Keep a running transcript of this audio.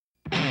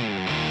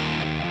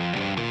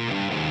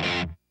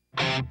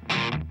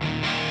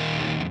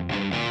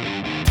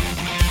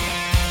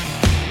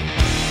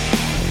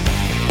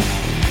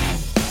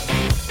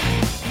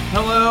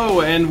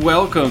Hello and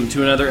welcome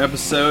to another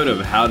episode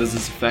of How Does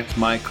This Affect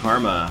My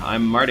Karma?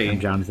 I'm Marty.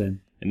 I'm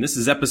Jonathan. And this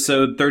is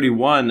episode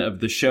 31 of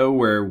the show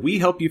where we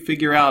help you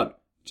figure out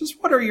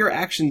just what are your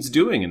actions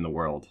doing in the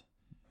world.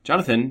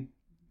 Jonathan,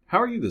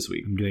 how are you this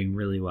week? I'm doing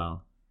really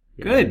well.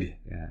 Yeah, Good.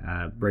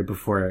 Yeah, right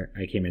before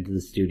I came into the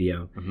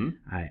studio, Mm-hmm.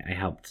 I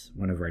helped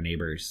one of our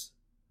neighbors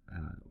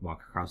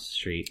walk across the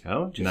street.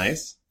 Oh, Just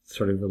nice.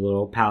 Sort of a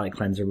little palate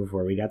cleanser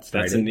before we got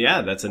started.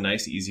 That's a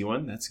nice, easy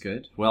one. That's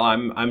good. Well,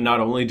 I'm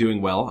not only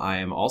doing well, I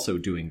am also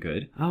doing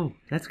good. Oh,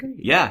 that's great.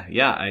 Yeah.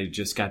 I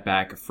just got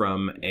back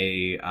from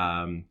a,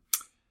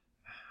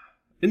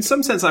 in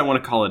some sense, I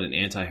want to call it an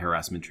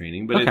anti-harassment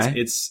training, but Okay.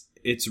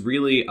 it's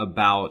really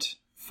about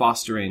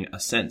fostering a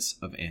sense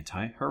of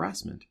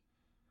anti-harassment.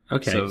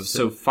 Okay.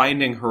 So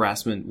finding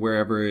harassment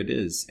wherever it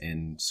is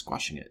and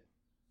squashing it.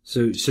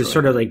 So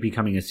sort of like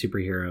becoming a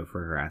superhero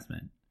for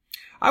harassment.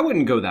 I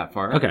wouldn't go that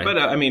far. Okay. But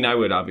I mean, I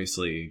would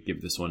obviously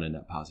give this one a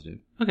net positive.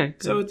 Okay.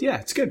 So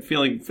it's good.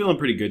 Feeling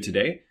pretty good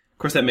today. Of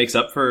course, that makes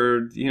up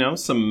for,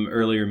 some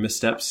earlier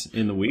missteps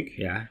in the week.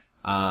 Yeah.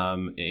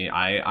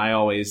 I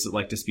always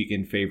like to speak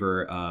in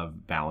favor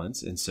of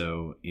balance. And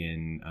so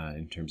in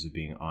terms of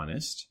being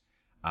honest,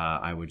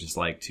 I would just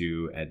like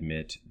to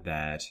admit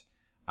that,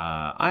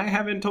 I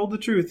haven't told the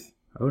truth.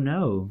 Oh,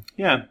 no.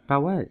 Yeah.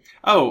 About what?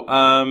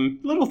 Oh,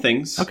 little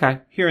things. Okay.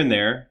 Here and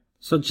there.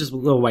 So just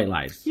little white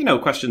lies.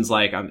 Questions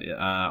like,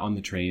 on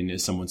the train,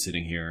 is someone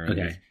sitting here? And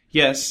Okay.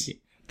 Yes,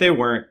 they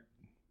weren't,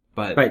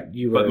 but my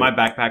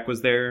backpack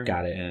was there.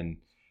 Got it. And,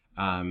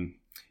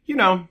 you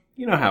know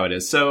how it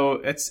is. So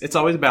it's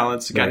always a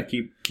balance. You Right. got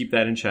to keep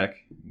that in check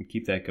and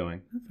keep that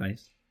going.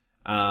 That's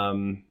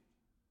nice.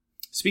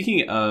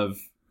 Speaking of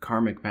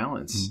karmic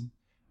balance,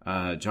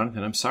 Mm-hmm.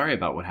 Jonathan, I'm sorry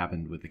about what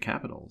happened with the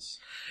Capitals.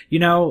 You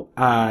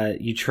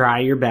try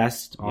your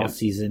best all Yeah.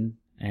 season,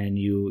 and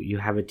you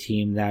have a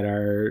team that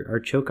are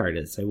choke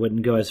artists. I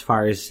wouldn't go as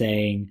far as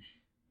saying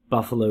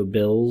Buffalo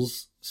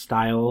Bills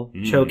style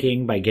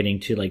choking by getting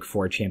to like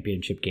 4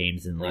 championship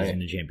games and losing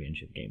the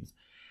championship games.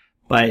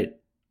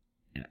 But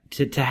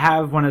to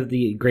have one of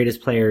the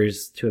greatest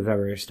players to have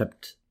ever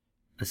stepped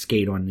a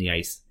skate on the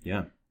ice,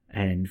 Yeah.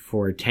 and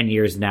for 10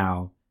 years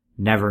now,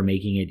 never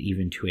making it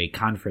even to a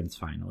conference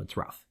final, it's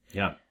rough.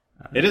 Yeah.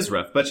 It is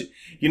rough. But,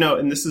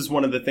 and this is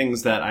one of the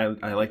things that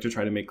I like to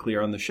try to make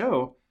clear on the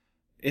show.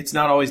 It's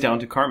not always down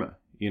to karma.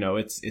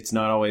 It's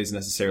not always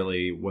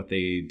necessarily what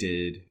they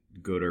did,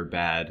 good or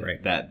bad,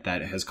 Right. that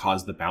has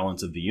caused the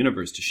balance of the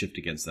universe to shift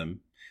against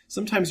them.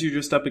 Sometimes you're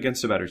just up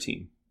against a better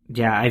team.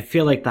 Yeah, I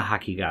feel like the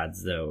hockey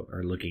gods, though,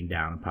 are looking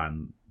down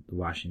upon the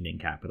Washington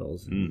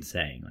Capitals and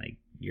saying, like,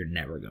 you're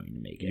never going to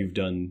make it. You've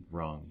done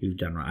wrong. You've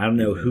done wrong. I don't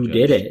know You've who been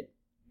did judged. it.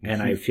 And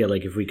I feel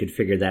like if we could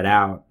figure that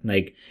out,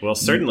 like... Well,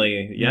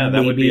 certainly, yeah,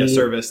 that would be a maybe-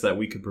 service that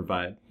we could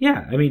provide.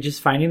 Yeah, I mean,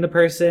 just finding the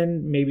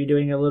person, maybe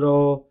doing a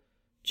little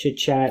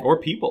chit-chat. Or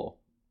people.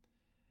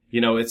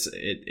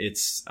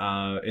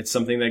 It's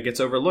something that gets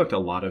overlooked. A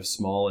lot of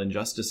small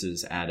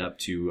injustices add up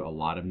to a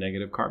lot of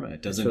negative karma.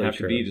 It doesn't really have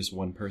to be true. just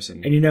one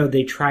person. And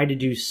they try to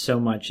do so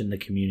much in the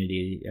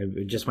community.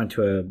 I just went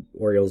to a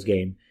Orioles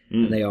game,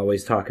 and they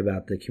always talk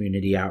about the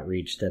community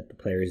outreach that the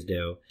players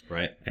do.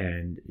 Right.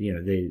 And,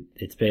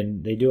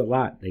 they do a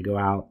lot. They go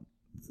out,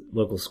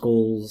 local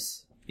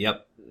schools,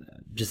 Yep.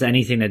 just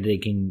anything that they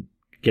can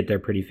get their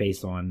pretty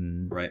face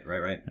on. Right.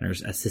 And are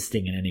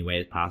assisting in any way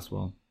as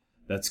possible.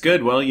 That's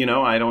good. Well,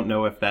 I don't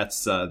know if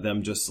that's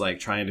them just like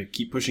trying to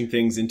keep pushing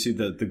things into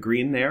the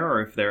green there,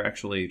 or if they're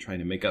actually trying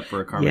to make up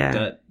for a karmic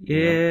debt. Yeah.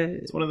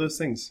 It's one of those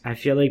things. I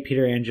feel like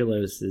Peter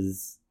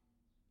Angelos'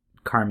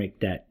 karmic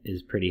debt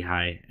is pretty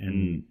high,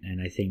 and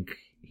I think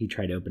he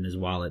tried to open his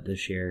wallet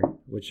this year,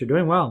 which they're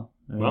doing well.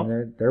 I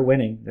mean, they're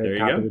winning. there They're you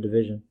top go. of the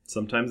division.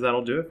 Sometimes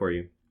that'll do it for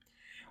you.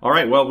 All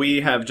right. Well,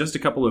 we have just a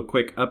couple of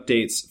quick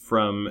updates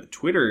from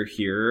Twitter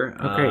here.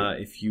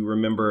 Okay. If you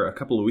remember a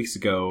couple of weeks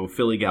ago,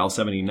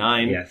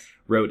 PhillyGal79 Yes.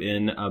 wrote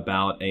in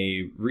about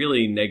a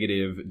really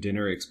negative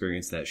dinner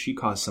experience that she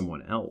caused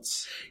someone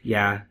else.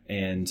 Yeah.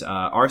 And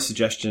our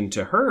suggestion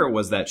to her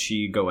was that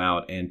she go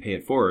out and pay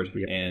it forward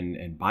Yep.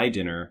 and buy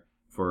dinner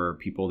for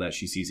people that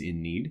she sees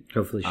in need.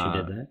 Hopefully she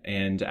did that.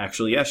 And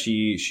actually, yeah,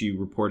 she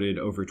reported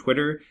over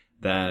Twitter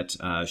that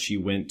she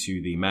went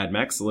to the Mad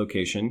Max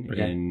location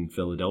in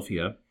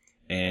Philadelphia.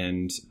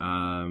 And,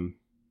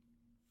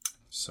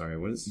 sorry,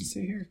 what does it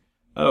say here?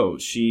 Oh,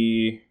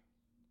 she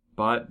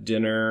bought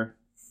dinner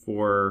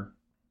for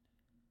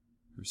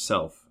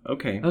herself.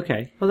 Okay.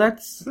 Okay. Well,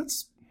 that's...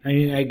 I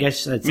mean, I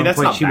guess at some that's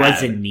point not she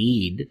was bad. in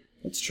need.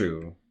 That's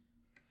true.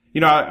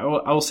 I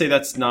will say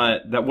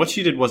that what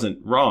she did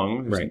wasn't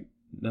wrong. There's Right.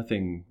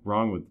 nothing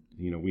wrong with,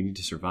 we need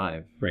to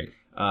survive. Right.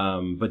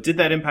 But did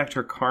that impact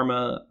her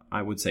karma?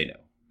 I would say no.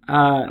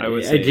 I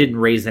would say- it didn't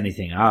raise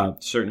anything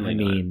up. Certainly I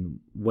not. mean,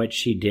 what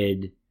she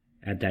did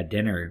at that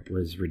dinner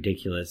was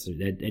ridiculous.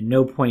 At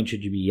no point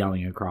should you be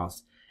yelling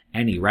across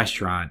any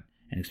restaurant,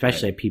 and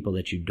especially at people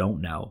that you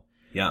don't know,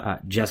 Yeah.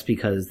 just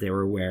because they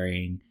were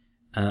wearing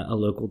a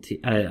local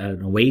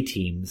an away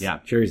team's Yeah.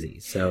 jersey.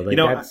 So, like, You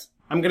know, that's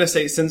I'm going to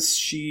say, since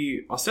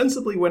she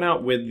ostensibly went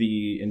out with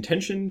the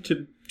intention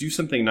to do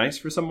something nice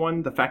for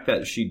someone, the fact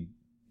that she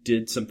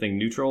did something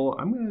neutral,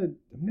 I'm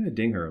gonna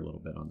ding her a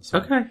little bit on this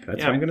one. Okay,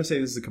 that's I'm gonna say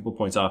this is a couple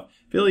points off.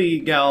 Philly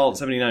Gal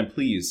 79,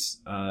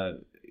 please.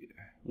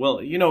 Well,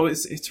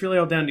 it's really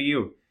all down to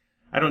you.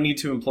 I don't need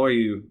to implore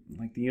you.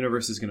 Like, the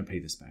universe is gonna pay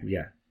this back.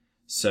 Yeah.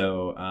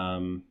 So, I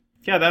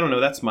don't know.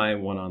 That's my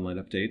one online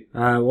update.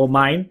 Well,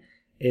 mine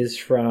is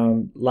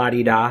from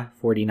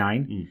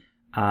Ladida49.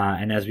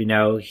 And as we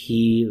know,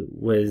 he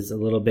was a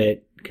little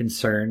bit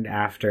concerned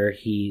after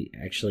he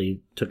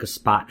actually took a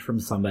spot from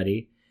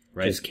somebody.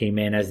 Right. Just came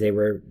in as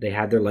they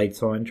had their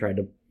lights on, tried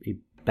to be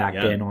backed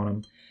in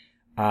on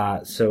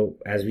them. So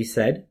as we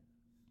said,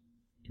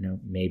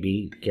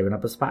 maybe giving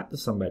up a spot to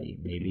somebody,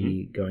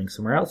 maybe going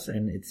somewhere else.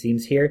 And it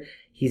seems here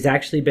he's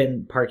actually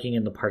been parking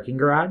in the parking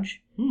garage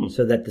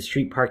so that the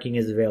street parking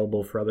is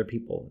available for other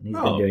people. And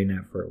he's been doing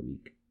that for a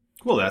week.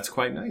 Well, that's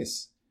quite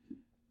nice.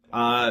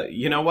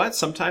 You know what?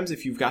 Sometimes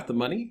if you've got the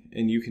money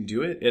and you can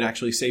do it, it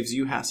actually saves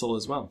you hassle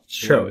as well.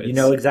 True. You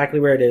know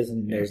exactly where it is,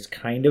 and there's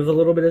kind of a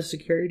little bit of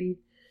security.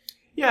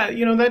 Yeah,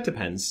 that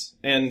depends.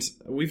 And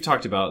we've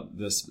talked about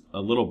this a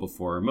little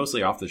before,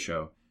 mostly off the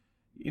show.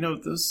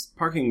 Those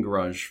parking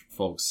garage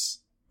folks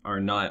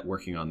are not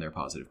working on their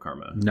positive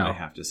karma, I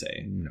have to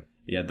say. No.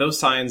 Yeah, those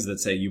signs that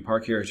say you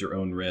park here at your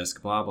own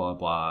risk, blah, blah,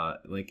 blah.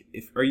 Like,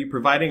 are you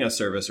providing a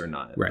service or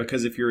not? Right.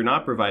 Because if you're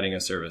not providing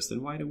a service,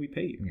 then why do we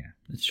pay you? Yeah,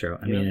 that's true.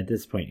 I mean, at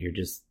this point, you're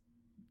just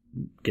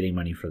getting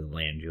money for the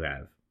land you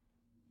have.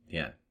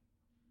 Yeah.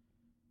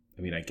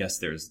 I mean, I guess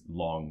there's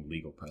long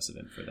legal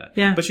precedent for that.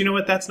 Yeah. But you know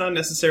what? That's not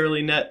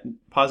necessarily net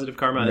positive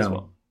karma as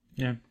well.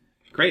 Yeah.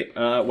 Great.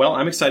 Well,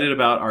 I'm excited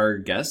about our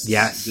guests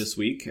this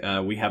week.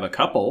 We have a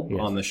couple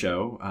on the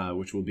show,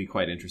 which will be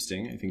quite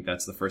interesting. I think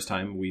that's the first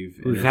time we've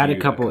had a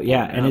couple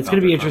and it's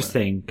going to be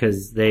interesting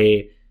because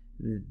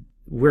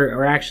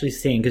we're actually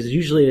seeing, because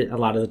usually a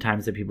lot of the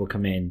times that people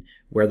come in,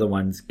 we're the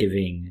ones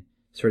giving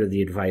sort of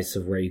the advice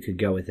of where you could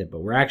go with it, but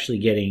we're actually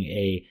getting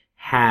a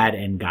had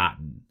and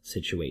gotten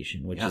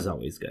situation, which is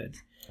always good.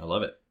 I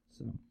love it.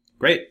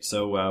 Great.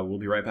 So we'll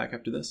be right back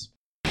after this.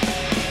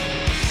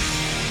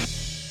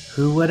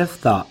 Who would have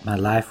thought my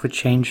life would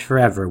change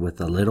forever with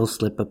a little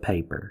slip of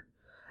paper?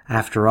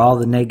 After all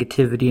the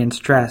negativity and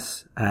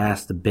stress, I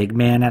asked the big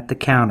man at the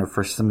counter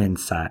for some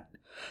insight.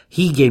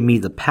 He gave me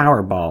the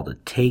Powerball to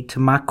take to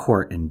my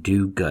court and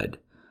do good.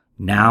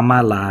 Now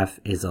my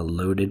life is a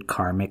loaded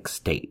karmic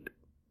state.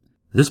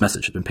 This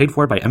message has been paid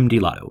for by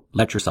MD Lotto.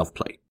 Let yourself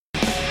play.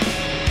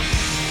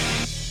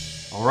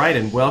 All right,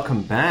 and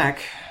welcome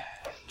back.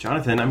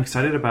 Jonathan, I'm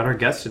excited about our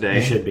guest today.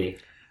 You should be.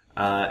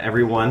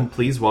 Everyone,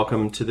 please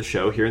welcome to the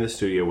show here in the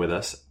studio with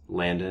us,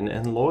 Landon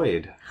and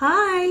Lloyd.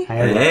 Hi.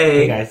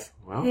 Hey guys.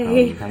 Welcome.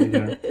 Hey. How you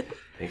doing?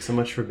 Thanks so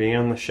much for being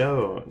on the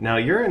show. Now,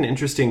 you're an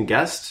interesting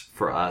guest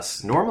for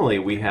us. Normally,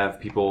 we have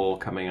people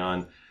coming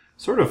on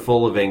sort of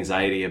full of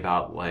anxiety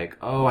about like,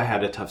 oh, I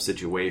had a tough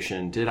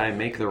situation. Did I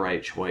make the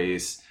right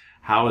choice?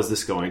 How is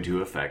this going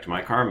to affect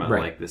my karma?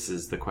 Right. Like, this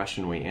is the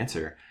question we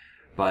answer.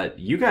 But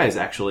you guys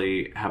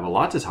actually have a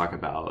lot to talk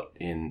about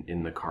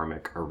in the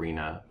karmic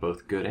arena,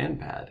 both good and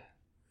bad.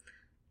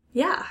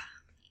 Yeah.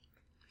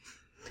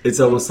 It's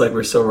almost like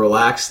we're so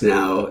relaxed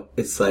now.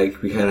 It's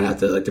like we kind of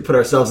have to put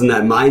ourselves in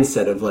that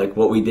mindset of like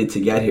what we did to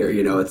get here.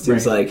 It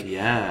seems like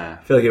I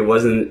feel like it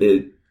wasn't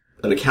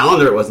on the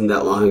calendar. It wasn't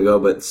that long ago,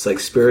 but it's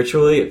like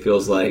spiritually, it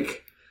feels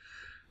like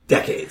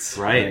decades.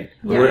 Right.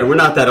 Yeah. We're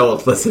not that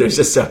old, listeners.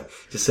 Just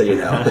so you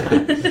know.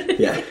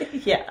 Yeah.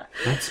 Yeah.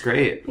 That's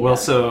great. Well,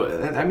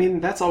 so, I mean,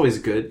 that's always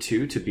good,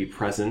 too, to be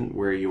present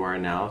where you are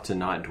now, to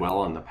not dwell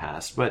on the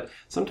past. But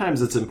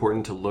sometimes it's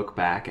important to look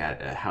back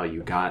at how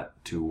you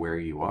got to where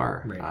you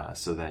are,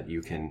 so that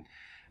you can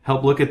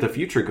help look at the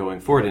future going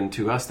forward. And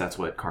to us, that's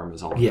what karma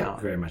is all about. Yeah,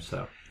 very much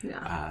so.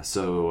 Yeah.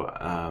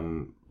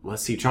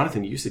 Let's see.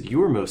 Jonathan, you said you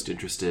were most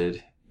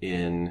interested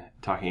in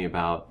talking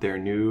about their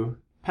new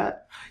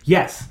pet.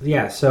 Yes.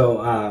 Yeah.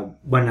 So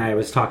when I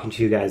was talking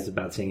to you guys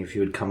about seeing if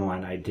you would come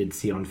on, I did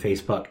see on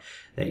Facebook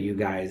that you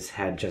guys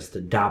had just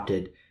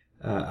adopted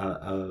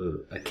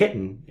a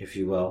kitten, if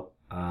you will.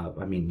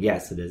 I mean,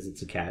 yes, it is.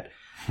 It's a cat.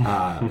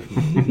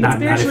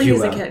 Spiritually,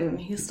 he's a kitten.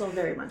 He's still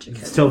very much a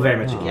kitten. Still very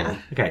much a kitten.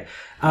 Yeah. Okay.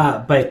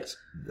 But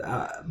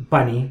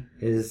Bunny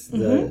is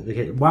the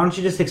kitten. Why don't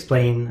you just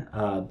explain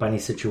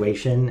Bunny's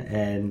situation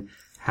and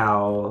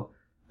how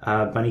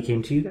Bunny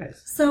came to you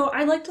guys? So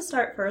I'd like to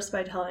start first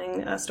by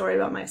telling a story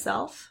about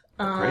myself.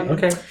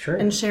 Okay, sure.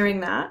 And sharing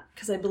that,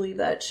 because I believe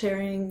that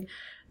sharing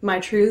my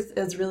truth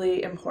is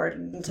really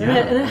important. And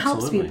it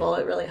helps people.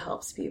 It really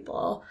helps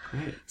people.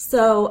 Great.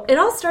 So it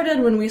all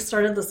started when we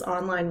started this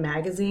online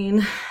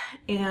magazine,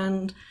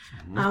 and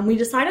we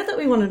decided that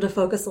we wanted to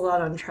focus a lot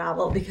on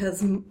travel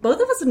because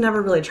both of us had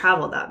never really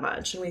traveled that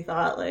much. And we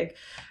thought, like,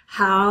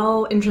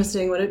 how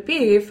interesting would it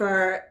be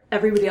for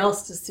everybody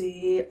else to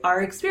see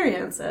our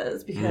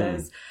experiences?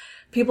 Because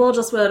people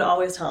just would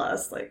always tell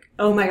us, like,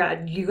 oh my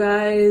God, you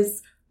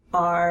guys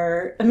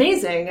are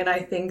amazing. And I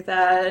think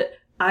that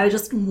I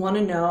just want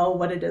to know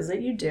what it is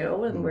that you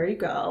do and where you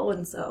go.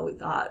 And so we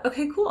thought,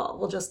 okay, cool.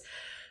 We'll just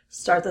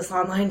start this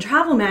online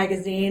travel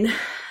magazine.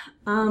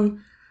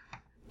 And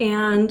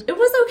it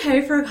was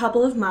okay for a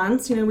couple of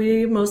months. You know,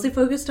 we mostly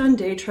focused on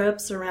day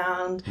trips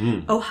around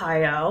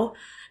Ohio.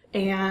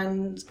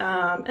 And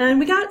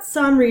we got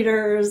some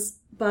readers,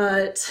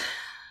 but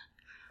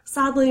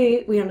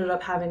sadly we ended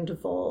up having to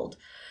fold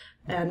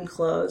and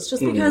close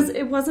just because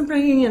it wasn't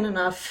bringing in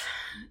enough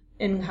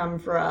income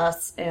for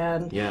us.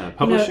 And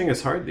publishing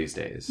is hard these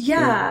days.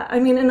 I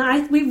mean,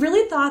 and we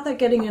really thought that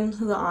getting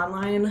into the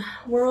online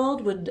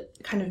world would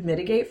kind of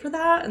mitigate for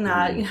that, and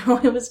that you know,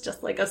 it was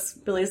just like a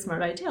really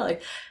smart idea,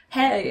 like,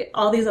 hey,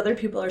 all these other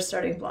people are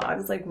starting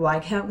blogs, like, why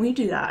can't we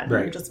do that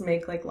and just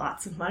make like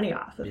lots of money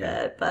off of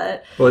it?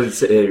 But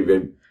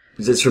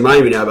it's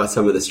reminding me now about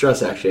some of the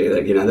stress, actually.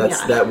 Like, you know,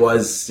 that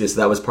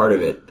was part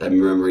of it. I'm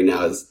remembering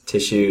now is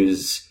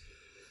tissues,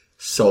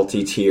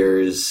 salty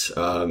tears,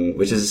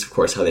 which is, of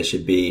course, how they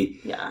should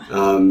be.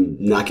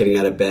 Not getting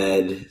out of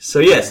bed. So,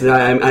 yes,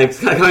 I'm kind of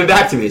coming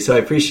back to me. So I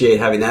appreciate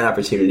having that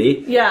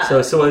opportunity.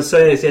 So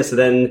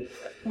then...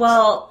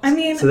 Well, I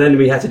mean... So then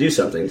we had to do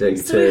something to...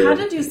 So we had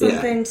to do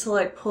something to,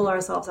 like, pull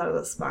ourselves out of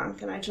this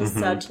funk. And I just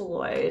said to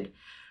Lloyd,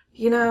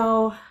 you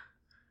know,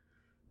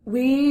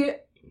 we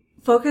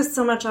focus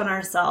so much on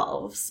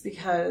ourselves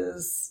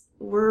because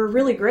we're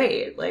really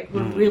great. Like,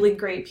 we're really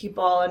great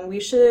people, and we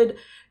should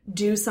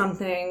do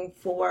something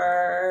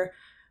for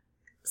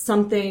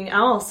something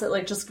else that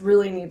like just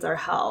really needs our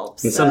help.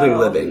 And something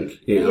living,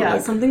 you know. Yeah,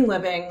 like, something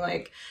living.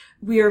 Like,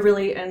 we are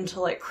really into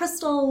like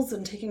crystals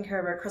and taking care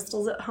of our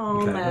crystals at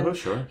home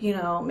and you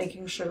know,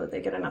 making sure that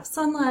they get enough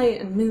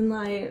sunlight and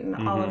moonlight and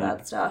all of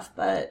that stuff.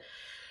 But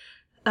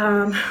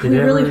did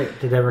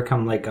it ever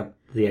come like up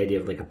the idea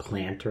of like a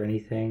plant or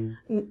anything?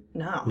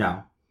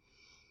 No.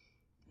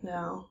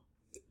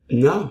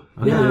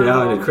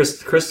 And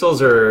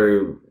crystals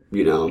are,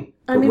 you know,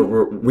 I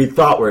mean, we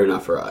thought were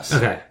enough for us.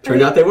 Okay.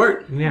 Turned out they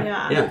weren't.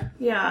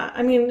 Yeah.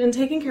 I mean, and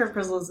taking care of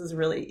crystals is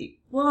really,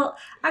 well,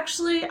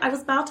 actually, I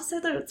was about to say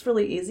that it's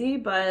really easy,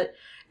 but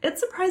it's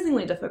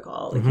surprisingly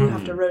difficult. Like, you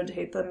have to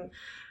rotate them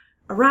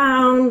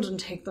around and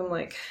take them,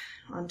 like,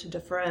 onto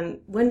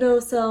different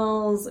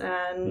windowsills.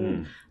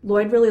 And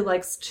Lloyd really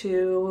likes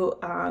to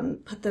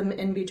put them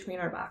in between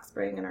our box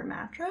spring and our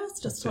mattress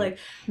just to, like,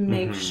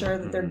 make sure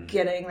that they're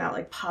getting that,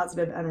 like,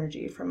 positive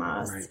energy from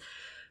us. Right.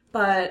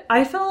 But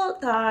I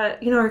felt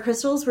that, you know, our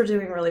crystals were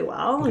doing really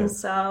well. And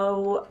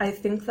so I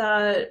think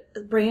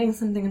that bringing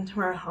something into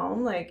our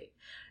home, like,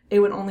 it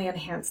would only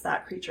enhance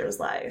that creature's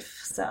life.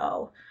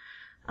 So,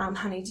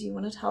 honey, do you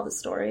want to tell the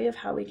story of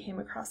how we came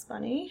across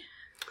Bunny?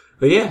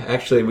 Well, yeah,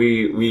 actually,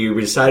 we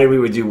decided we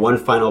would do one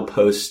final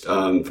post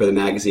for the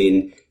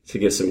magazine to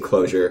give some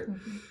closure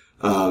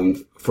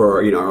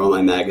for, you know, our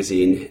online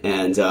magazine.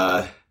 And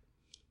on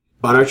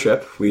our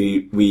trip,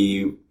 we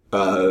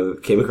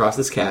came across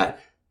this cat.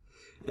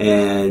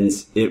 And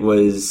it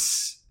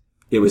was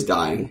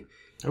dying.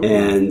 Ooh.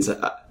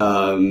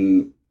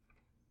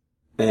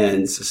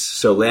 And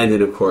so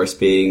Landon, of course,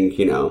 being,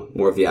 you know,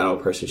 more of the animal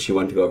person, she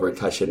wanted to go over and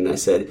touch it. And I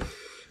said,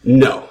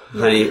 no,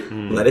 honey,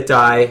 let it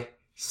die.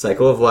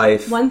 Cycle of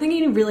life. One thing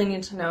you really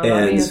need to know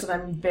about me is that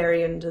I'm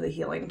very into the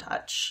healing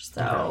touch.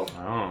 So,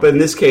 but in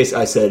this case,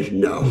 I said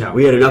no.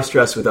 We had enough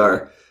stress with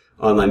our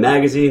online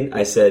magazine.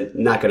 I said,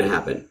 not going to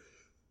happen.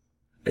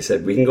 I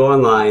said, we can go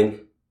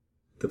online.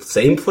 The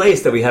same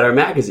place that we had our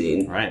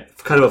magazine, right?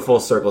 Kind of a full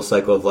circle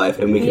cycle of life,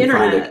 and we can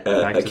find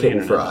a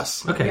kitten for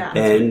us. Okay,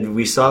 and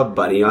we saw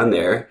Bunny on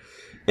there,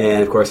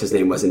 and of course his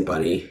name wasn't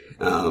Bunny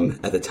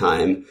at the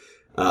time,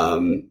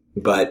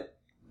 but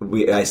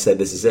I said,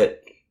 "This is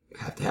it.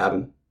 I have to have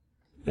him."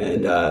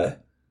 And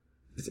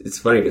it's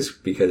funny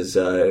because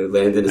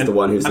Landon is the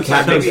one who's the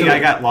cat. Maybe I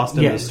got lost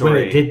in the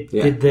story.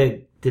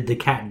 Did the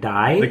cat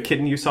die? The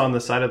kitten you saw on the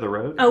side of the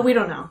road? Oh, we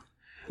don't know.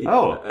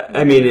 Oh,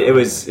 I mean, it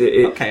was...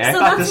 okay, I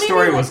thought the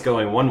story was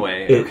going one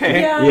way.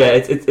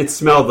 It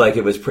smelled like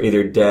it was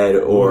either dead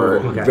or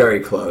very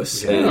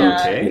close.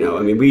 And, you know,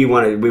 I mean, we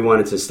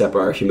wanted to step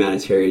our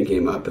humanitarian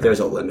game up, but there's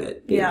a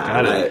limit.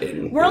 Yeah.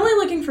 We're only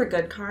looking for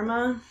good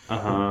karma.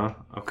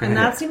 Okay. And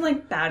that seemed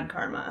like bad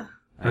karma.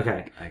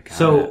 Okay.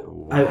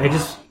 So, I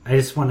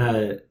just want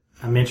to...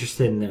 I'm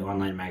interested in the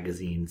online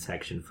magazine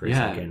section for a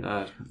second.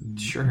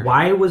 Sure.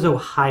 Why was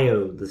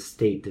Ohio the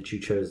state that you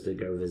chose to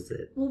go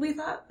visit? Well, we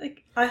thought,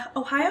 like,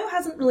 Ohio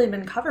hasn't really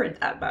been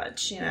covered that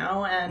much, you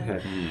know,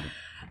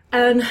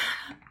 and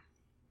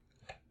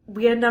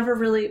we had never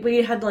really,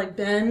 we had, like,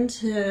 been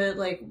to,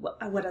 like,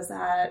 what is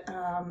that,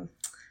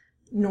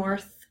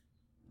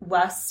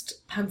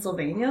 northwest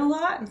Pennsylvania a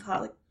lot, and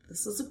thought, like,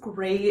 this is a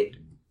great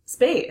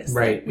space.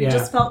 Right, like, we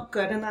just felt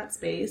good in that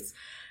space.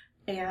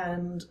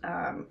 And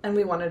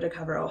we wanted to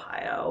cover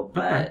Ohio,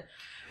 but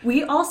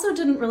we also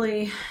didn't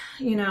really,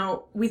 you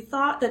know, we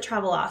thought that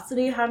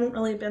Travelocity hadn't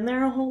really been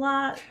there a whole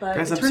lot, but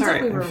guys, it turns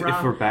out we were wrong.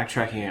 If we're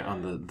backtracking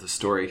on the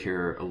story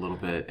here a little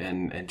bit,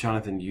 and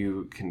Jonathan,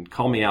 you can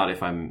call me out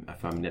if I'm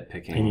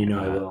nitpicking. And you know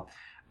I will.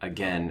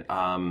 Again,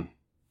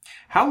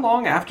 how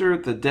long after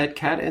the dead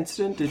cat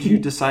incident did you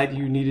decide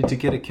you needed to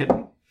get a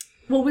kitten?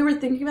 Well, we were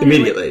thinking about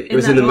immediately. It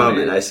was in the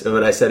moment.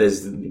 What I said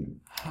is,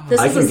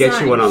 I can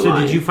get you one online. So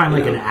did you find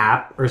like an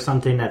app or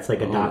something that's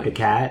like Adopt a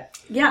Cat?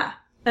 Yeah.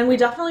 And we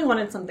definitely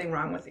wanted something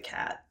wrong with the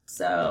cat.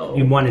 So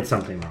you wanted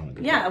something wrong with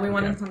the cat. Yeah, we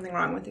wanted something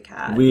wrong with the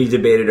cat. We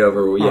debated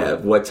over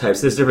what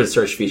types. There's different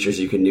search features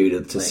you can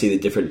do to see the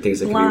different things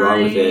that can be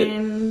wrong with it.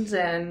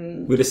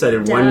 And we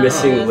decided one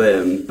missing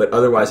limb, but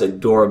otherwise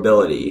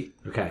adorability.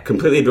 Okay.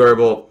 Completely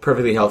adorable,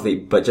 perfectly healthy,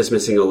 but just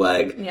missing a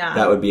leg. Yeah.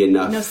 That would be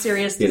enough. No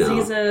serious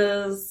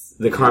diseases.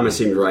 The karma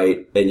seemed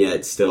right, and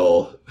yet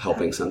still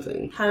helping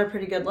something. Had a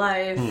pretty good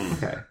life.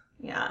 Okay.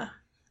 Yeah.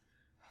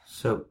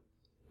 So,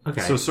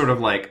 okay. So sort of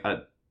like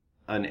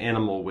an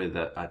animal with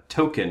a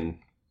token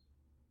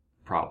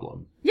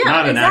problem. Yeah,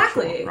 not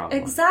exactly. An actual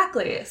problem.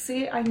 Exactly.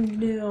 See, I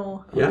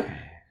knew. Yeah.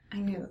 I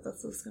knew that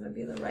this was going to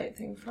be the right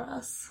thing for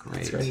us.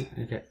 Great. Right.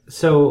 Okay.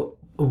 So,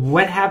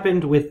 what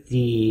happened with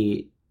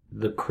the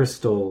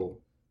crystal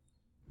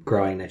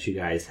growing that you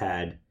guys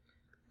had?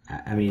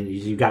 I mean,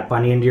 you got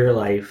Bunny into your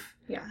life.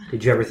 Yeah.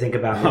 Did you ever think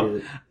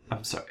about?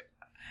 I'm sorry.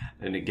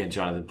 And again,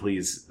 Jonathan,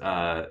 please,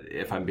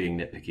 if I'm being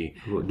nitpicky,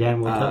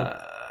 Again,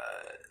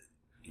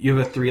 you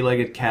have a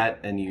 3-legged cat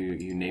and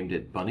you named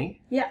it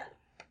Bunny? Yeah.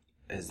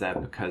 Is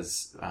that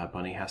because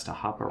Bunny has to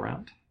hop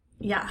around?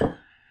 Yeah.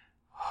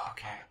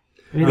 Okay.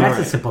 I mean, that's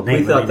a simple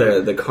name. We thought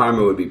the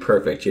karma would be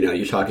perfect. You know,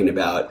 you're talking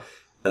about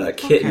a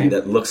kitten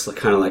that looks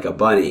kind of like a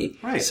bunny.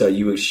 Right. So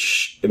you would,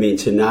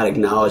 to not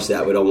acknowledge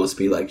that would almost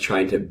be like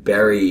trying to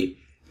bury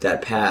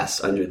that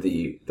past under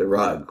the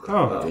rug.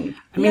 I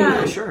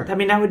mean, sure. I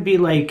mean, that would be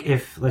like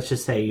if, let's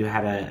just say, you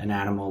had an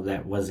animal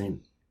that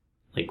wasn't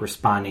like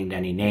responding to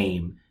any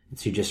name, and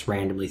so you just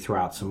randomly throw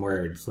out some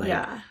words like,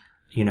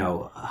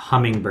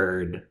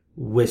 hummingbird,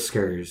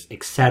 whiskers,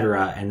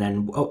 etc., and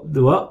then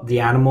the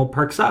animal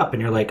perks up,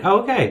 and you're like,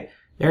 oh, okay,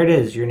 there it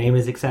is. Your name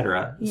is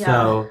etc. Yeah.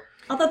 So,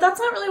 although that's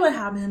not really what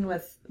happened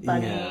with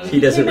Bunny. Yeah. He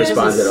doesn't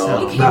respond at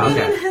all.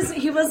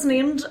 He was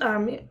named,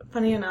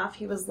 funny enough,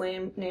 he was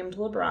named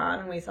LeBron,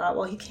 and we thought,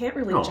 well, he can't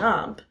really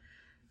jump.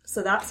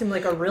 So that seemed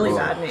like a really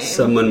bad name.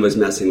 Someone was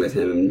messing with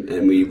him,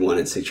 and we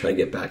wanted to try to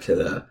get back to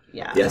the...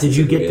 Yeah. Did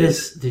you get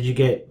this? Did you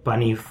get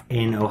Bunny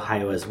in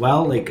Ohio as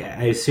well? Like,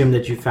 I assume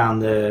that you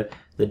found the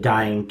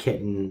dying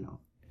kitten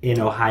in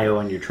Ohio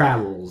on your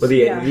travels. Well,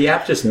 the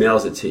app just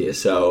mails it to you,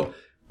 so...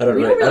 I don't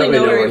really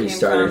know where he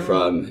started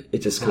from.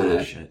 It just kind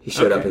of he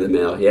showed up in the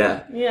mail.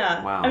 Yeah.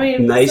 Yeah. Wow. I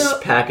mean, nice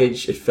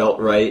package. It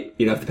felt right.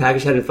 You know, if the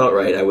package hadn't felt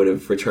right, I would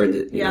have returned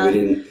it. You know, we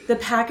didn't. The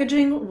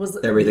packaging was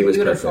everything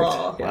beautiful. was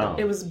perfect. Wow.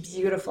 It was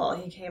beautiful.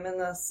 He came in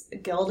this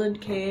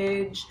gilded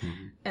cage,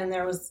 and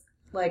there was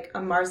like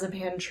a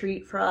marzipan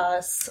treat for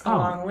us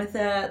along with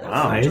it.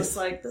 Wow. Nice. Just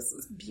like, this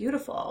is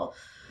beautiful.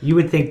 You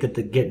would think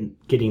that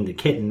getting the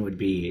kitten would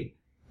be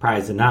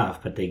prize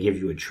enough, but they give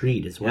you a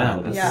treat as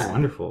well. That's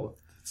wonderful.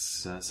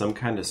 It's some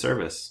kind of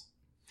service.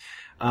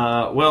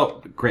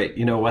 Well, great.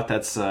 You know what?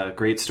 That's a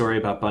great story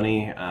about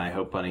Bunny. I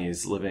hope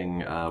Bunny's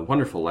living a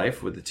wonderful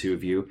life with the two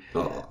of you.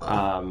 But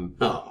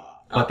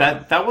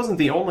that wasn't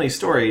the only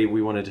story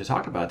we wanted to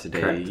talk about today.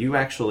 Correct. You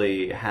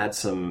actually had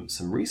some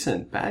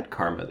recent bad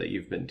karma that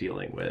you've been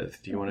dealing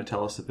with. Do you want to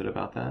tell us a bit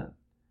about that?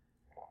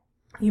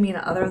 You mean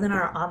other than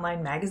our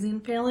online magazine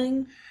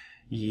failing?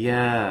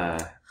 Yeah.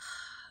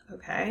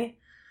 Okay.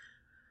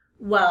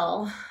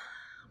 Well,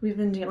 we've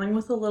been dealing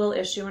with a little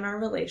issue in our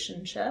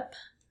relationship.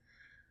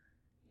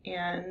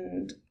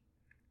 And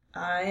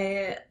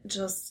I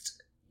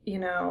just,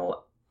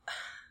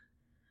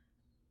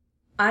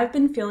 I've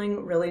been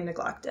feeling really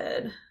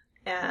neglected.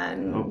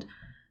 And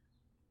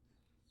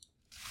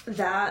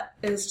that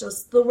is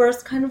just the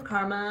worst kind of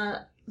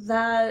karma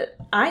that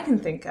I can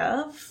think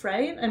of,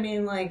 right? I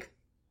mean, like,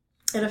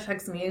 it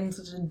affects me in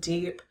such a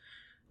deep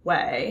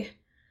way.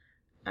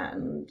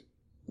 And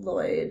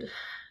Lloyd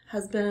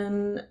has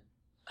been...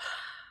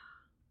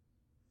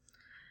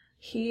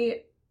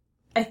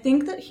 I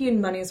think that he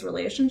and Bunny's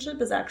relationship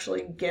is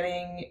actually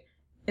getting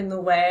in the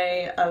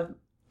way of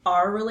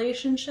our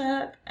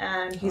relationship,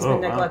 and he's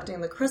been neglecting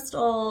the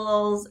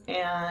crystals,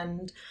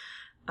 and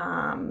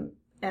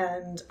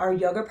our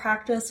yoga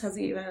practice has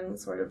even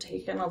sort of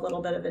taken a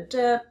little bit of a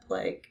dip,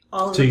 like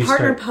all of the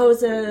partner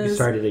poses. You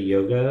started a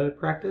yoga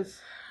practice?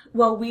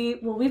 Well,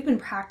 we've been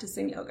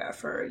practicing yoga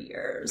for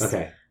years.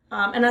 Okay.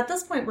 And at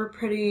this point, we're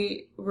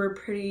pretty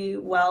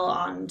well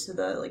on to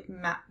the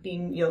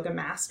being yoga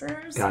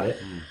masters. Got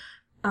it.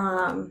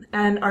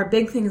 And our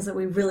big thing is that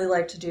we really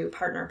like to do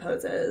partner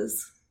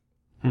poses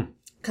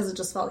because it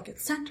just felt like it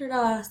centered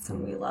us,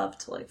 and we love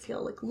to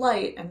feel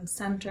light and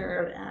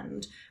centered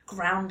and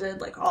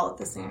grounded, all at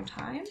the same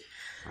time.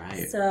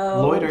 Right.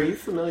 So, Lloyd, are you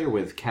familiar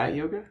with cat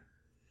yoga?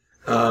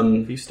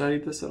 Have you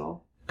studied this at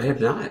all? I have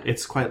not.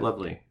 It's quite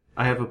lovely.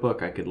 I have a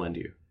book I could lend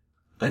you.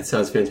 That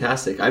sounds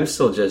fantastic. I'm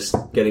still just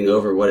getting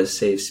over what a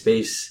safe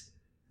space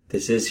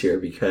this is here,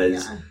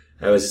 because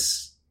I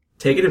was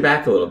taken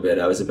aback a little bit.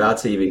 I was about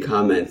to even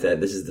comment that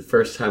this is the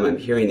first time I'm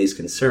hearing these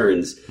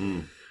concerns.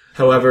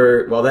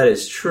 However, while that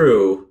is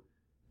true,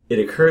 it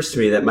occurs to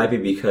me that might be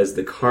because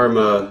the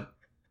karma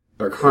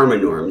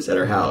norms at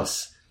our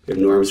house, we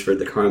have norms for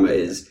the karma,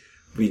 is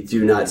we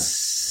do not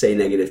say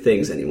negative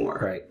things anymore.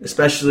 Right.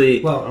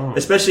 Especially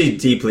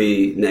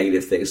deeply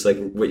negative things, like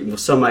what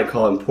some might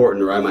call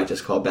important, or I might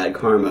just call bad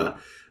karma.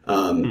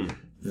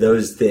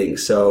 Those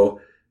things. So,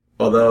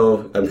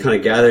 although I'm kind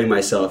of gathering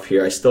myself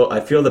here, I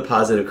feel the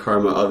positive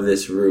karma of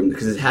this room,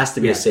 because it has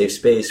to be a safe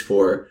space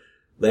for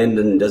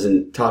Landon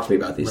doesn't talk to me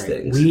about these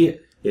things.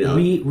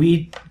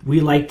 We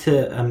like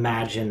to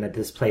imagine that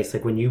this place,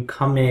 like when you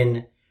come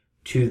into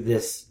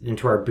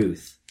our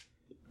booth,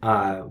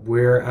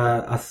 we're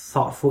a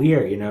thoughtful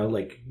ear,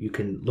 like you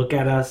can look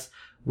at us.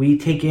 We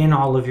take in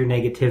all of your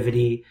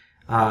negativity.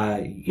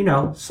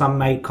 Some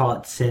might call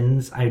it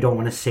sins. I don't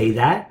want to say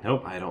that.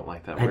 Nope, I don't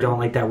like that word. I don't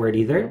like that word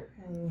either.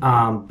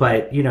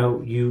 But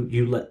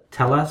you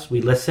tell us,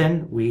 we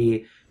listen,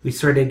 we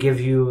sort of give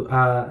you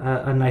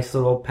a nice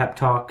little pep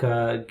talk,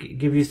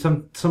 give you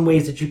some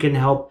ways that you can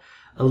help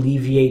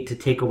alleviate, to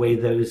take away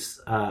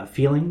those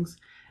feelings,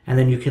 and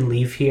then you can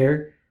leave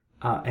here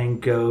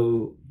and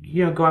go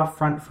out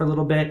front for a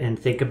little bit and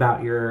think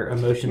about your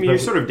emotions. I mean, you're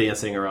sort of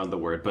dancing around the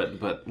word,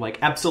 but like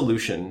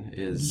absolution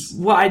is...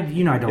 Well, I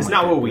don't like it's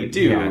not what we word.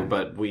 do,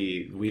 but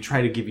we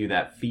try to give you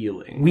that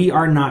feeling. We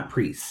are not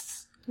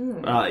priests.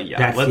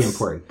 That's the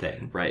important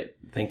thing. Right.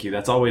 Thank you.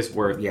 That's always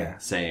worth Yeah.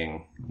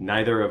 saying.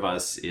 Neither of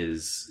us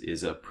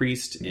is a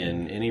priest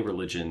in any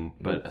religion,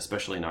 but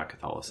especially not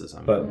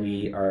Catholicism. But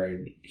we are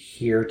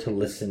here to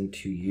listen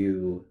to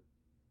you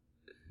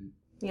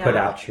Yeah. put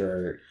out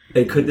your...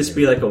 And could this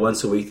be like a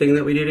once a week thing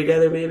that we do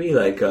together, maybe?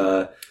 Like,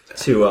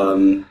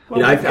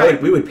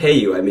 we would pay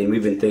you. I mean,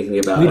 we've been thinking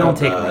about... We don't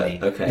take money.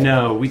 Okay.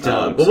 No, we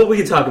don't. Well, we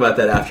can talk about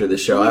that after the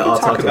show. I'll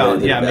talk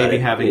about maybe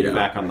it, having you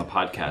back on the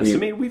podcast. I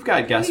mean, we've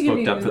got guests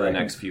booked up for the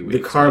next few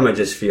weeks. The karma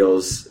just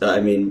feels...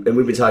 and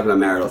we've been talking about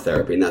marital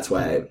therapy, and that's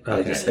why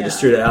I just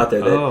threw that out there.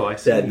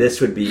 That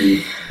this would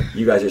be...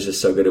 You guys are just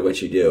so good at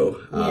what you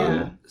do.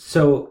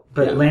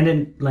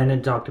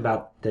 Landon talked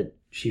about that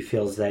she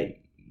feels that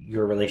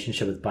your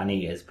relationship with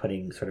Bunny is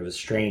putting sort of a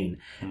strain.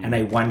 And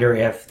I wonder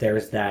if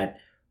there's that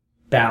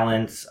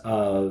balance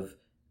of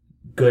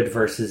good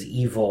versus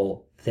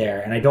evil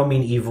there. And I don't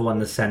mean evil in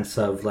the sense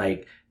of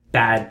like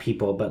bad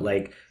people, but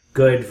like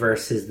good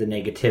versus the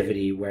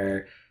negativity,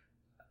 where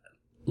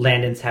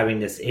Landon's having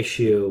this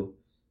issue,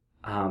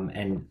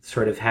 and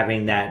sort of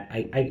having that,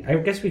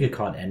 I guess we could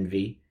call it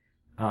envy,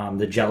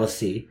 the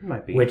jealousy,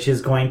 Might be. which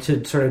is going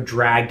to sort of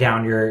drag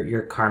down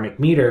your karmic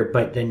meter.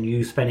 But then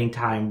you spending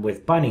time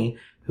with Bunny,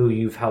 who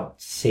you've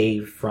helped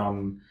save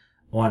from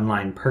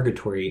online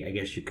purgatory, I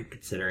guess you could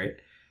consider it.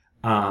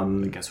 I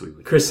guess we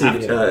would. Chrissy, I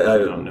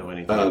don't know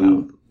anything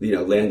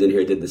about. Landon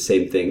here did the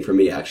same thing for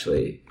me,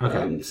 actually.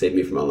 Okay. Saved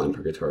me from online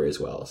purgatory as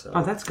well. So.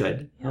 Oh, that's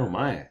good. Oh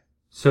my.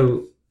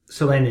 So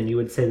Landon, you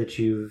would say that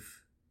you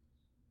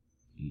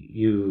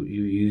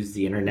use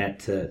the internet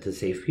to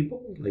save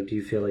people? Like, do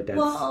you feel like that's...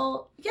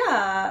 Well,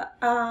 yeah.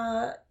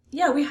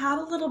 We had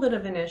a little bit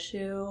of an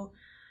issue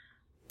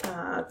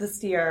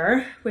this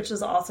year, which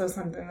is also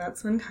something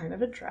that's been kind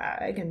of a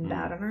drag and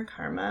bad on our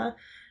karma.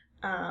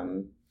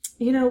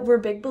 We're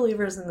big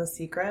believers in The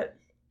Secret.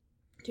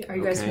 Are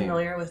you guys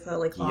familiar with the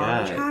law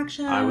of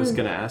attraction? I was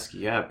going to ask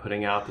you,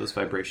 putting out those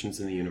vibrations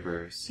in the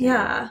universe.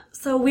 Yeah.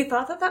 So we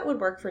thought that would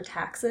work for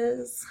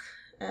taxes.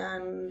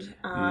 And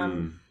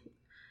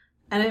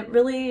and it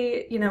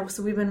really,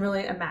 so we've been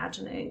really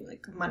imagining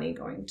like money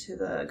going to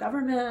the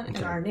government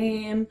in our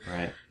name.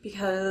 Right.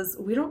 Because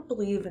we don't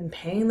believe in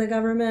paying the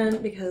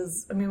government,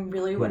 because,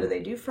 really, what do they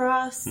do for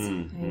us?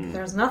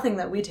 There's nothing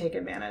that we take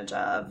advantage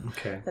of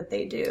that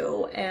they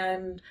do.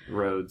 And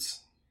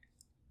roads.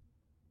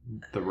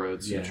 The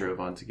roads you drove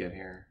on to get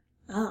here.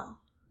 Oh.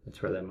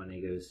 That's where that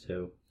money goes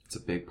to. It's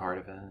a big part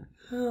of it.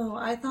 Oh,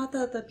 I thought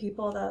that the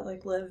people that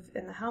live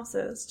in the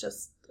houses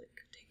just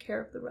take care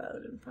of the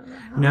road in front of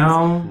their house.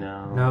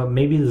 No.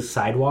 Maybe the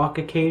sidewalk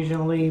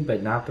occasionally,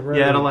 but not the road.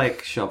 Yeah,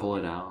 to shovel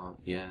it out.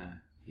 Yeah.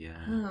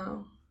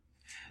 Oh.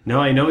 No,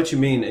 I know what you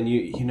mean, and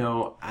you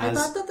I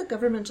thought that the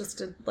government just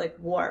did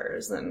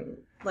wars and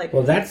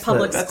that's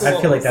public schools.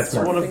 I feel like that's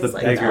one of the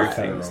bigger things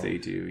federal. they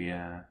do.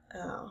 Yeah.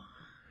 Oh.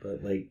 But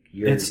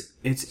it's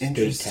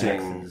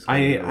interesting.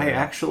 I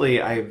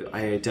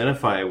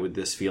identify with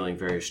this feeling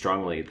very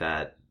strongly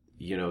that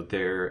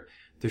there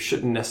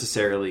shouldn't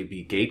necessarily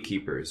be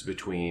gatekeepers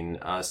between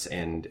us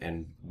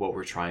and what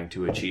we're trying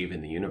to achieve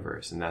in the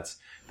universe, and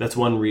that's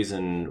one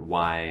reason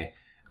why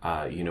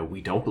we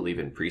don't believe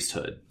in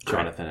priesthood,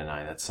 Jonathan and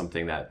I. That's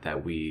something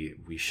that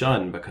we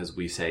shun, because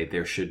we say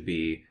there should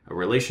be a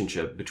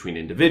relationship between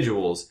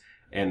individuals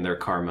and their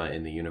karma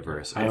in the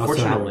universe. I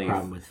also have a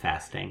problem with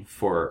fasting.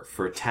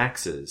 For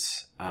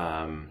taxes,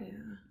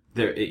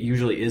 it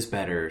usually is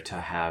better to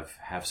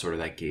have sort of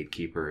that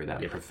gatekeeper,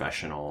 that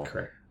professional.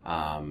 Correct.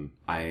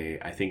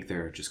 I think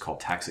they're just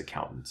called tax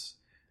accountants.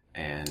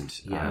 And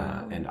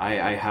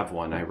I have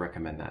one. I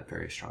recommend that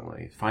very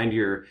strongly. Find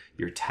your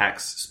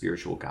tax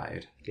spiritual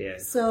guide. Yeah.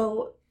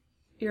 So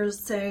you're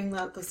saying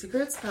that The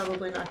Secret's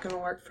probably not going to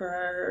work for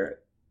our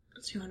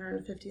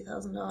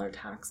 $250,000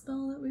 tax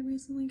bill that we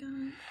recently got?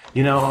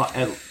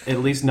 At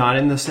least not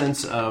in the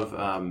sense of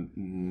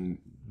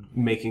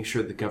making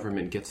sure the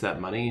government gets that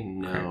money.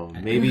 No,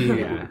 maybe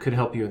it could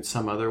help you in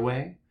some other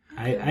way.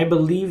 I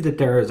believe that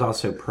there is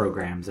also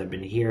programs. I've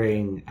been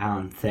hearing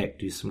Alan Thicke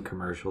do some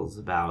commercials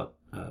about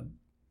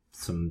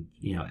some,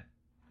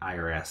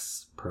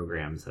 IRS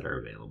programs that are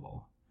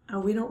available. Oh,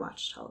 we don't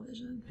watch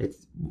television.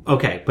 It's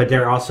okay, but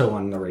they're also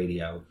on the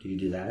radio. Do you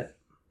do that?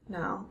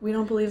 No, we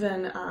don't believe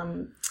in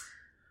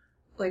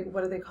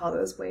what do they call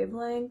those,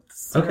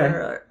 wavelengths? Okay.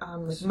 Or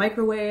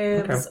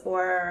microwaves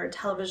or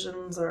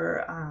televisions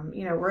or,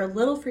 we're a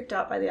little freaked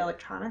out by the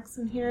electronics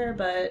in here,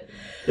 but...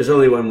 There's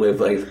only one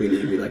wavelength we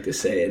like to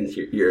say, and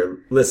your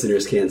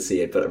listeners can't see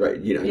it,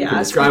 but you can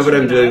describe what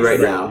I'm doing right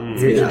now.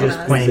 You're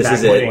just pointing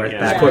back and forth.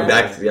 Just point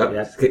back.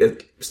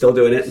 Yep. Still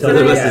doing it. And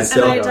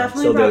I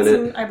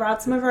definitely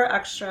brought some of our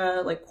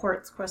extra,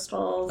 quartz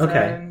crystals,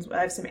 and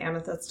I have some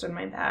amethyst in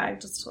my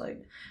bag, just to,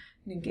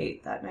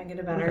 negate that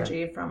negative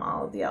energy from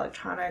all of the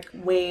electronic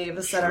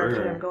waves that are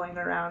kind of going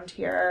around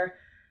here.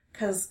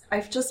 Because I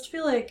just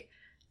feel like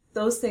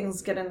those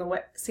things get in the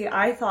way. See,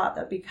 I thought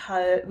that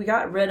because we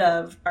got rid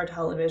of our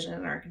television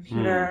and our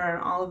computer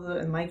and all of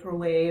the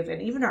microwave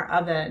and even our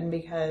oven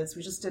because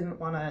we just didn't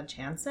want to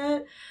chance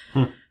it.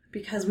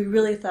 Because we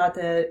really thought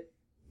that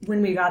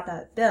when we got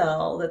that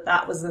bill,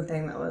 that was the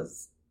thing that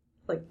was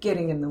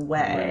getting in the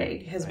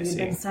way. Because we had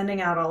been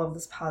sending out all of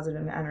this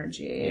positive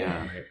energy.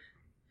 Yeah.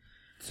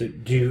 So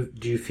do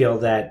you feel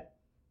that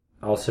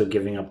also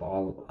giving up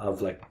all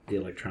of the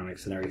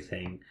electronics and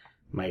everything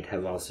might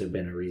have also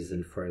been a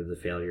reason for the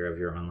failure of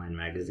your online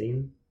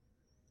magazine?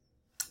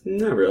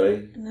 Not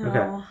really. No.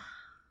 Okay.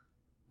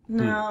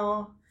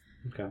 No.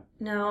 Okay.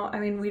 No, I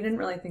mean, we didn't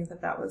really think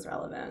that was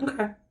relevant.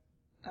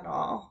 At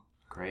all.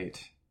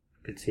 Great.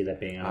 Could see that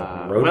being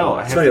on the road. Well,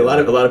 it's funny. A lot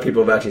of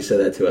people have actually said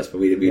that to us, but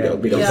we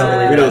don't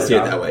see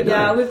it that way.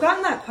 Yeah, no. we've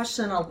gotten that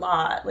question a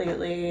lot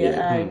lately,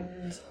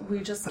 and we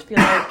just feel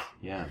like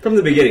from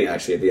the beginning,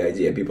 actually, the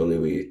idea people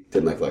knew we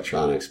didn't like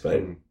electronics,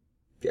 but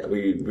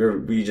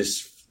we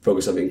just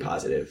focus on being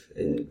positive,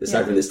 and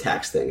aside from this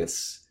tax thing,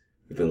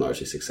 we've been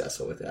largely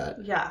successful with that.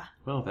 Yeah.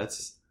 Well,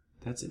 that's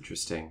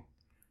interesting.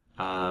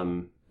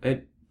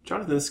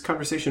 Jonathan, this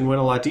conversation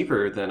went a lot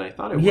deeper than I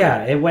thought it would.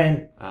 Yeah, it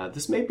went...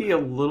 this may be a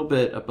little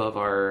bit above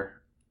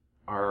our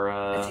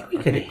I think we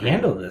could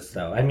handle this,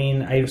 though. I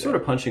mean, we're sort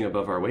of punching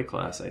above our weight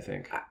class, I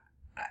think.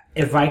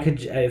 If I could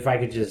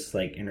just,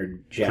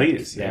 interject.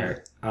 Please,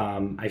 there.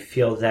 I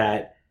feel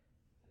that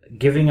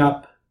giving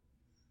up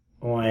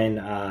on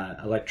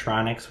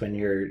electronics when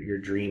your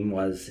dream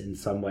was in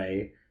some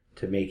way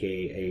to make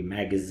a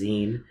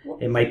magazine,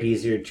 it might be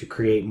easier to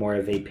create more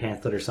of a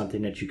pamphlet or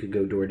something that you could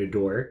go door to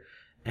door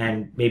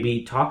and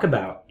maybe talk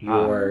about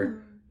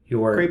your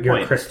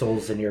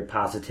crystals and your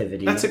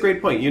positivity. That's a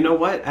great point. You know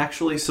what?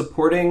 Actually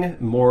supporting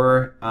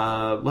more,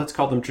 let's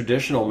call them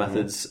traditional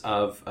methods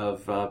of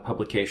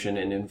publication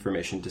and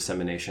information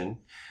dissemination.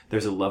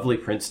 There's a lovely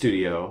print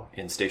studio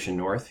in Station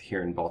North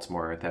here in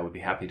Baltimore that would be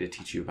happy to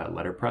teach you about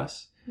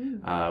letterpress,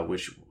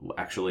 which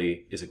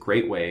actually is a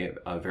great way,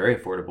 a very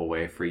affordable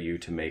way for you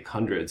to make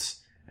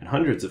hundreds and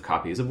hundreds of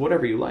copies of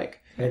whatever you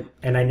like.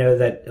 And I know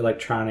that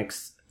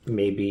electronics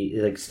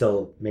maybe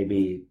still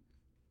maybe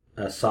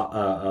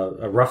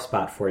a rough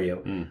spot for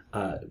you.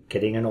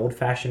 Getting an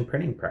old-fashioned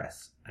printing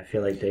press, I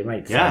feel like they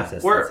might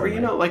exist. Or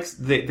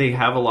they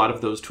have a lot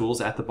of those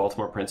tools at the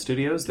Baltimore Print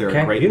Studios. They're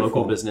a great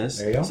local business,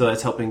 so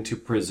that's helping to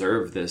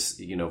preserve this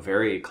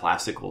very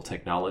classical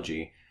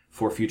technology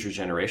for future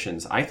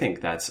generations. I think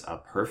that's a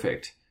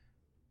perfect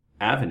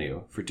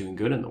avenue for doing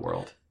good in the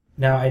world.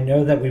 Now, I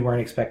know that we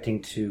weren't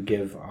expecting to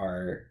give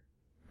our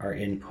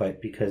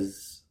input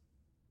because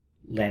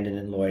Landon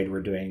and Lloyd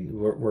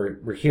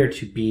we're here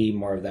to be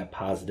more of that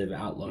positive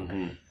outlook.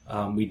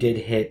 We did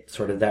hit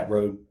sort of that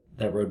road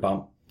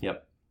bump.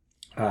 Yep.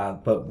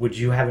 But would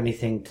you have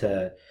anything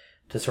to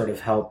sort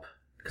of help?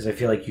 Because I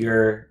feel like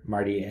you're,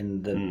 Marty,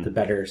 in the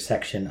better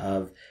section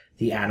of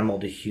the animal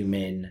to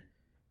human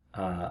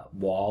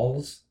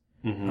walls.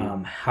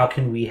 How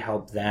can we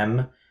help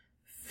them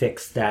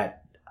fix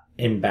that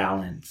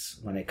imbalance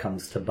when it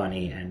comes to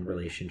Bunny and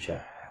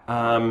relationship?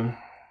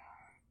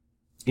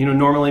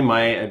 Normally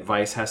my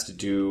advice has to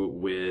do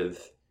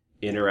with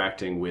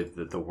interacting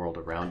with the world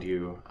around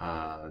you.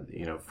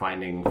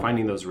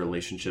 Finding those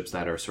relationships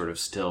that are sort of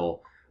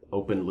still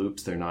open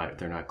loops. They're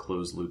not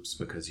closed loops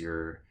because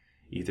you're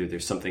either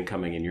there's something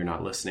coming and you're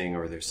not listening,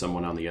 or there's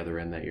someone on the other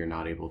end that you're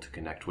not able to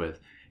connect with.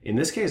 In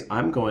this case,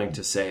 I'm going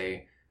to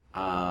say,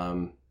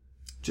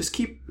 just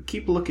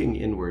keep looking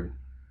inward.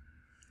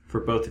 For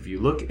both of you,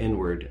 look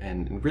inward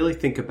and really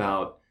think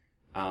about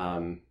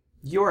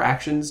your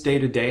actions day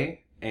to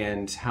day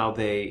and how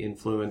they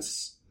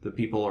influence the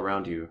people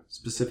around you,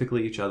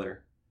 specifically each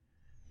other.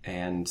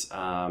 And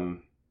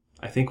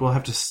I think we'll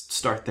have to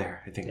start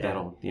there. I think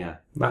that'll.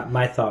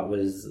 My thought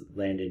was,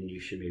 Landon,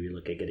 you should maybe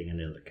look at getting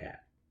another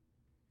cat.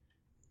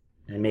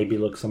 And maybe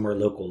look somewhere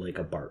local, like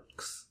a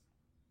Barks.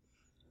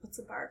 What's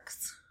a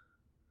Barks?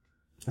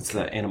 That's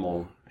the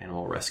animal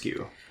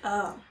rescue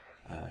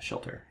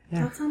shelter.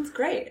 Yeah. That sounds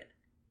great.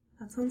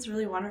 That sounds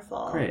really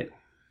wonderful. Great.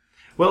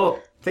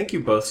 Well, thank you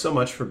both so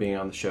much for being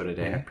on the show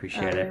today. I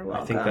appreciate it. You're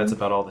I think that's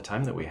about all the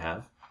time that we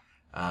have.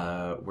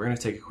 We're going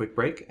to take a quick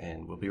break,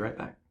 and we'll be right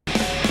back.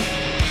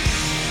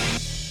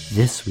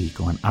 This week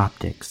on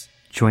Optics,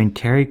 join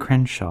Terry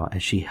Crenshaw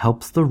as she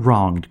helps the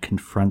wronged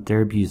confront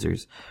their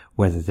abusers,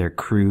 whether they're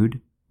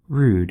crude,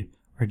 rude,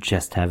 or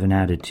just have an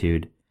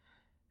attitude.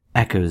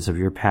 Echoes of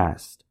Your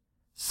Past,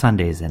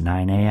 Sundays at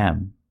 9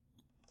 a.m.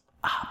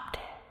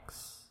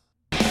 Optics.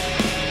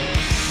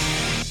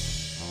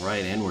 All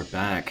right, and we're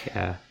back.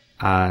 Yeah.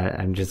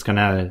 I'm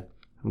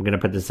gonna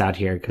put this out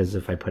here because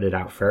if I put it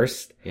out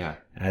first, Yeah.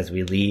 as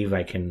we leave,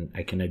 I can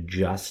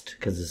adjust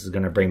because this is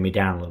gonna bring me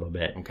down a little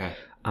bit. Okay.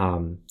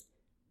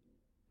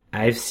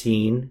 I've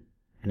seen,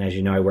 and as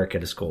you know, I work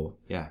at a school.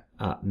 Yeah.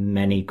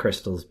 Many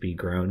crystals be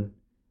grown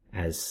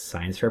as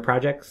science fair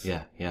projects.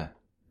 Yeah. Yeah.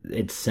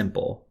 It's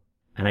simple,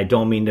 and I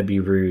don't mean to be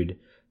rude,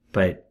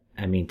 but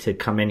I mean to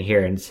come in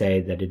here and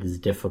say that it is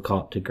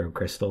difficult to grow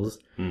crystals.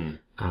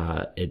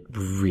 It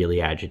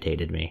really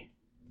agitated me,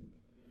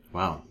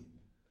 Wow.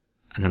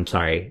 and I'm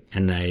sorry.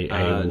 And I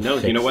will no,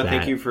 you fix know what? that.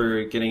 Thank you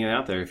for getting it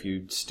out there. If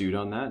you stewed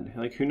on that,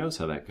 like, who knows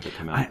how that could have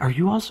come out? Are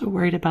you also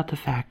worried about the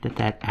fact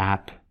that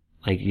app,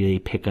 like you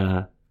pick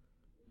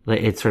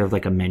it's sort of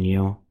like a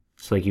menu.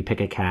 So like you pick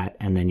a cat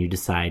and then you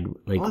decide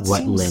like Well, it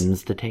what seems-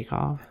 limbs to take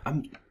off.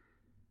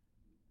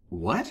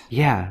 What?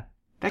 Yeah.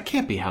 That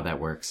can't be how that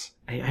works.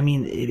 I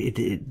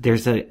mean,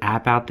 there's an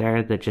app out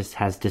there that just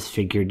has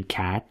disfigured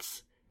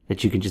cats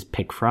that you can just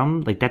pick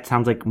from. Like that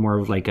sounds like more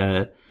of like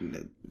a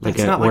That's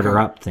not like order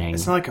a- up thing.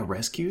 It's not like a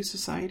rescue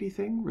society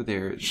thing where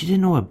they're... She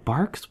didn't know what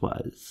Barks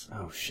was.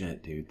 Oh,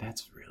 shit, dude.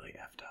 That's really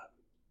effed up.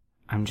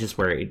 I'm just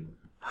worried.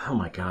 Oh,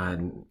 my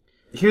God.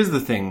 Here's the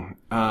thing.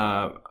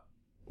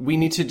 We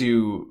need to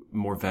do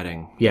more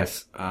vetting.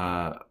 Yes.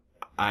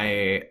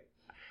 I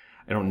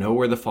don't know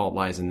where the fault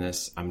lies in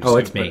this. I'm just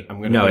It's me. I'm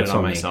going to put it on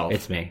me. myself.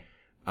 It's me.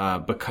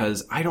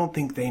 Because I don't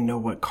think they know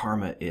what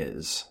karma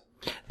is.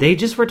 They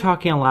just were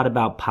talking a lot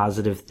about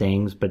positive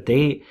things, but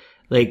they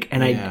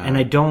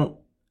I don't,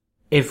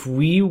 if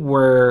we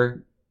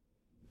were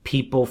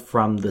people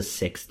from the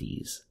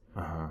 60s,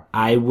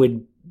 I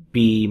would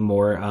be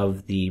more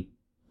of the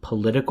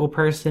political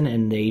person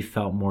and they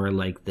felt more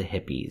like the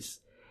hippies.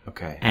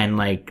 Okay. And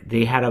like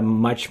they had a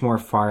much more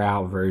far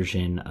out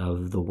version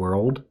of the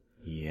world.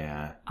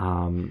 Yeah.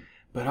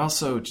 But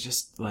also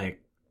just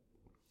like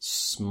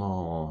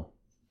small.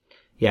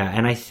 Yeah,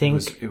 and I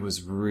think it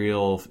was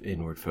real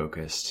inward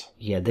focused.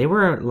 Yeah, they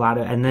were a lot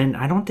of, and then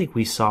I don't think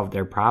we solved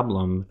their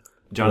problem.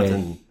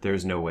 Jonathan,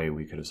 there's no way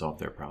we could have solved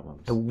their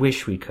problems. I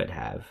wish we could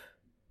have.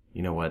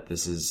 You know what?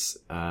 This is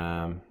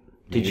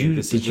Did you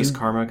just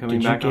karma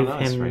coming back on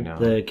us right now?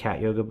 Did you give him the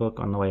cat yoga book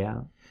on the way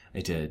out?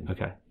 I did.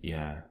 Okay.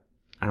 Yeah.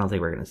 I don't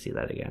think we're going to see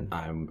that again.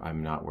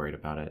 I'm not worried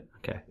about it.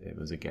 Okay. It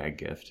was a gag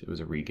gift. It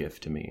was a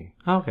re-gift to me.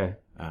 Oh, okay.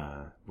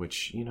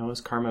 Which, is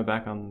karma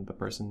back on the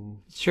person.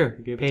 Sure.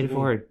 who gave Paid to it me.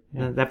 forward.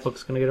 Yeah, that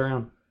book's going to get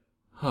around.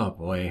 Oh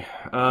boy.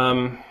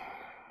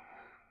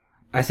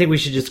 I think we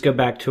should just go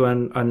back to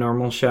a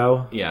normal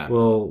show. Yeah.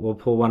 We'll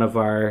pull one of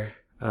our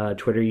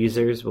Twitter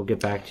users. We'll get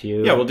back to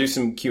you. Yeah, we'll do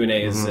some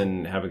Q&As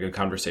and have a good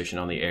conversation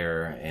on the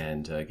air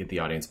and get the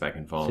audience back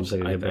involved. Seems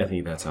like a good I bet.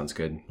 think that sounds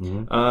good.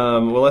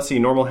 Well, let's see.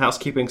 Normal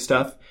housekeeping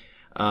stuff.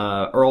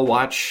 Earl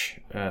Watch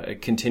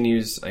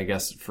continues, I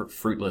guess,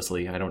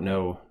 fruitlessly. I don't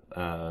know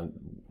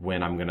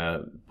when I'm going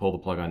to pull the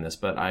plug on this,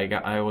 but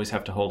I always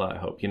have to hold out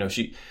hope.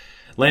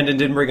 Landon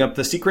didn't bring up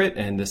The Secret,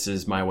 and this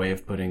is my way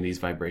of putting these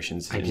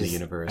vibrations in the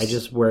universe. I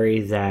just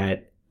worry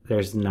that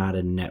there's not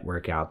a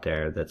network out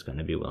there that's going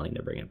to be willing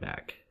to bring it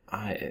back.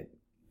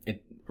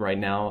 Right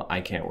now,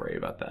 I can't worry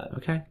about that.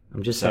 Okay.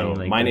 I'm just So, saying.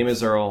 Like, My Name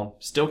is Earl.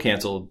 Still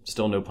canceled.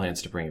 Still no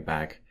plans to bring it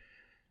back.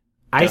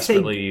 I say,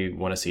 Desperately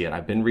want to see it.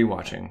 I've been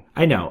rewatching.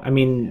 I know. I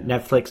mean,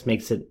 Netflix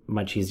makes it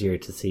much easier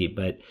to see,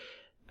 but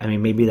I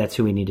mean, maybe that's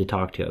who we need to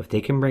talk to. If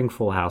they can bring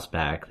Full House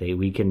back,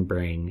 we can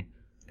bring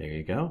There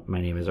you go.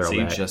 My Name is Earl See,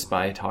 back. just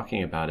by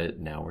talking about it,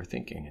 now we're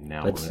thinking, and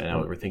now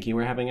that we're thinking,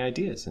 we're having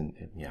ideas, and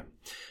yeah,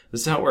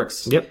 this is how it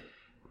works. Yep.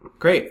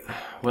 Great.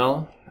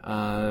 Well,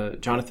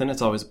 Jonathan,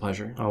 it's always a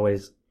pleasure.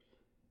 Always.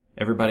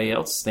 Everybody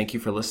else, thank you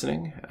for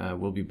listening.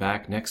 We'll be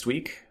back next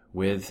week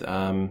with,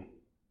 I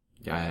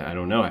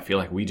don't know. I feel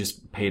like we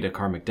just paid a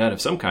karmic debt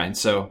of some kind.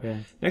 So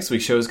next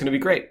week's show is going to be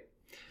great.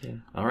 Yeah.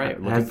 All right.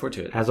 Looking forward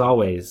to it. As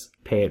always,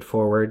 pay it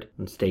forward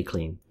and stay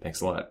clean.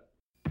 Thanks a lot.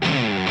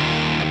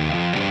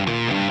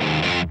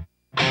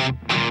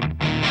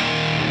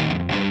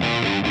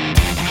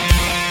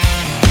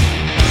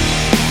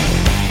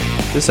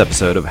 This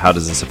episode of How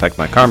Does This Affect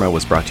My Karma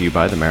was brought to you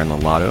by the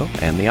Maryland Lotto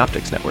and the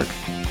Optics Network.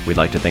 We'd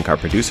like to thank our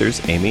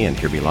producers, Amy and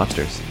Kirby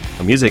Lobsters.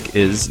 Our music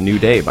is New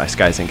Day by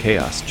Skies and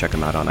Chaos. Check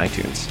them out on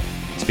iTunes.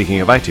 Speaking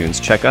of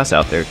iTunes, check us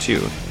out there too.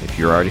 If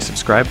you're already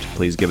subscribed,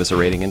 please give us a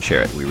rating and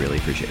share it. We really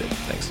appreciate it.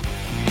 Thanks.